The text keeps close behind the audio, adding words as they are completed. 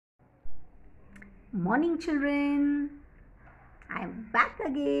Morning children, I am back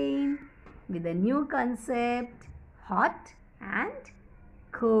again with a new concept, hot and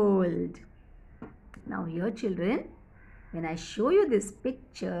cold. Now here children, when I show you this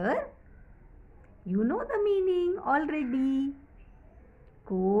picture, you know the meaning already.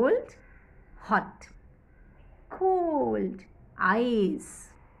 Cold, hot. Cold, ice.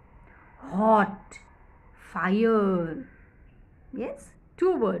 Hot, fire. Yes,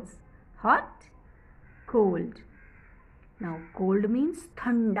 two words, hot, cold. Now cold means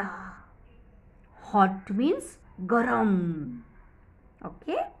thanda, hot means garam.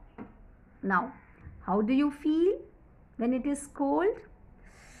 Okay. Now how do you feel when it is cold?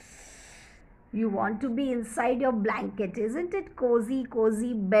 You want to be inside your blanket, isn't it?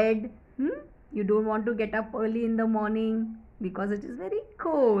 Cozy bed. You don't want to get up early in the morning because it is very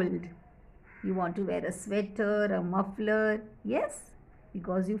cold. You want to wear a sweater, a muffler. Yes,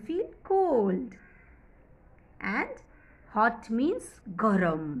 because you feel cold. And hot means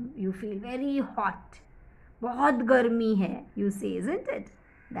garam. You feel very hot. बहुत गर्मी है, you say, isn't it?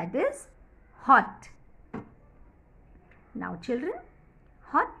 That is hot. Now children,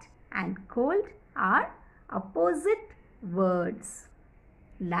 hot and cold are opposite words.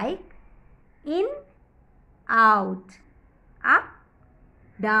 Like in, out, up,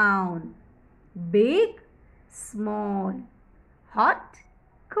 down, big, small, hot,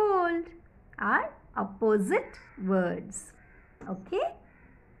 cold are opposite words. Okay.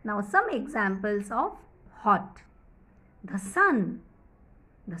 Now some examples of hot. The sun.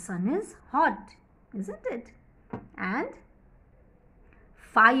 The sun is hot, isn't it? And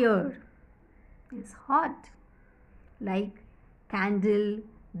fire is hot. Like candle,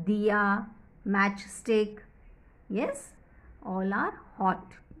 diya, matchstick. Yes, all are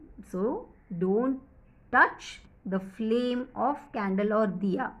hot. So don't touch the flame of candle or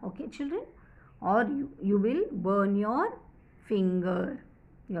diya. Okay children? Or you will burn your finger.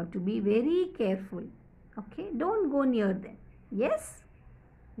 You have to be very careful. Okay, don't go near them. Yes,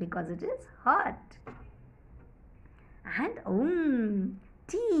 because it is hot. And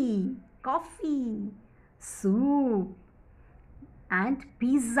tea, coffee, soup, and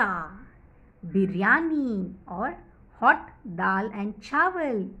pizza, biryani, or hot dal and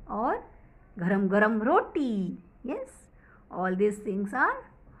chawal, or garam roti. Yes, all these things are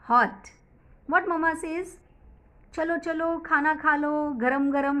hot. What mama says? चलो चलो खाना खा लो,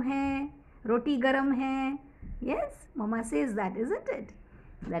 गरम है, रोटी गरम है. Yes, mama says that, isn't it?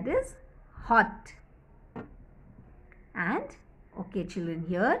 That is hot. And okay children,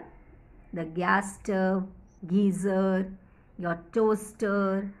 here the gas stove, geyser, your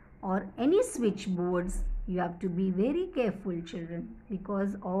toaster or any switchboards, you have to be very careful children,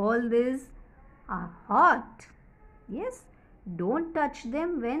 because all these are hot. Yes, don't touch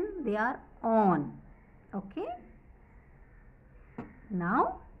them when they are on. Okay.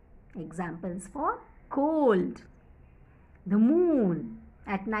 Now examples for cold. The moon.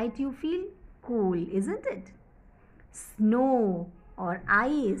 At night you feel cool, isn't it? Snow or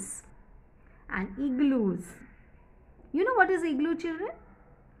ice. And igloos. You know what is igloo children?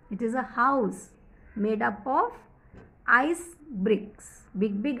 It is a house made up of ice bricks,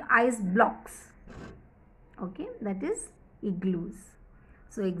 big ice blocks. Okay, that is igloos.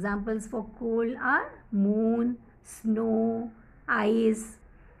 So examples for cold are moon, snow, ice,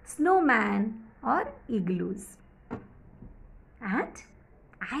 snowman or igloos. And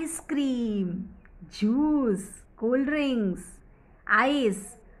ice cream, juice, cold drinks,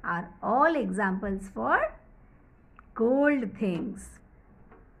 ice are all examples for cold things.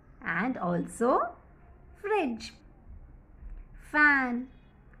 And also fridge, fan,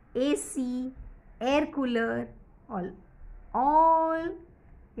 AC, air cooler, all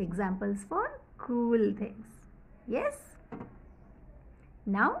examples for cool things. Yes.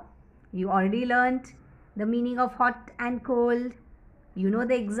 Now you already learnt the meaning of hot and cold. You know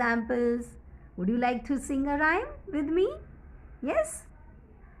the examples. Would you like to sing a rhyme with me? Yes?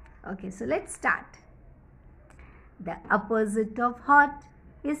 Okay, so let's start. The opposite of hot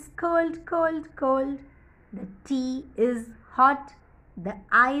is cold. The tea is hot. The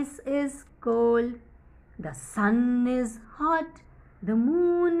ice is cold. The sun is hot. The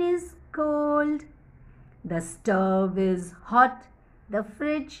moon is cold. The stove is hot. The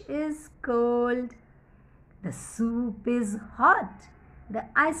fridge is cold. The soup is hot. The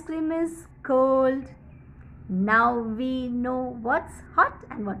ice cream is cold. Now we know what's hot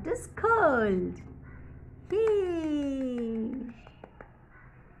and what is cold. Yay!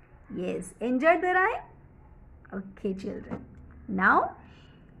 Yes, enjoyed the rhyme? Okay, children. Now,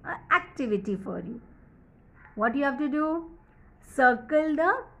 an activity for you. What you have to do? Circle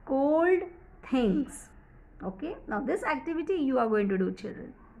the cold things. Okay, now this activity you are going to do,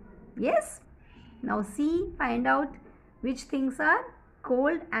 children. Yes, now see, find out which things are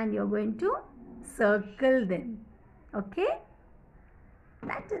cold and you're going to circle them. Okay,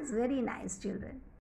 that is very nice, children.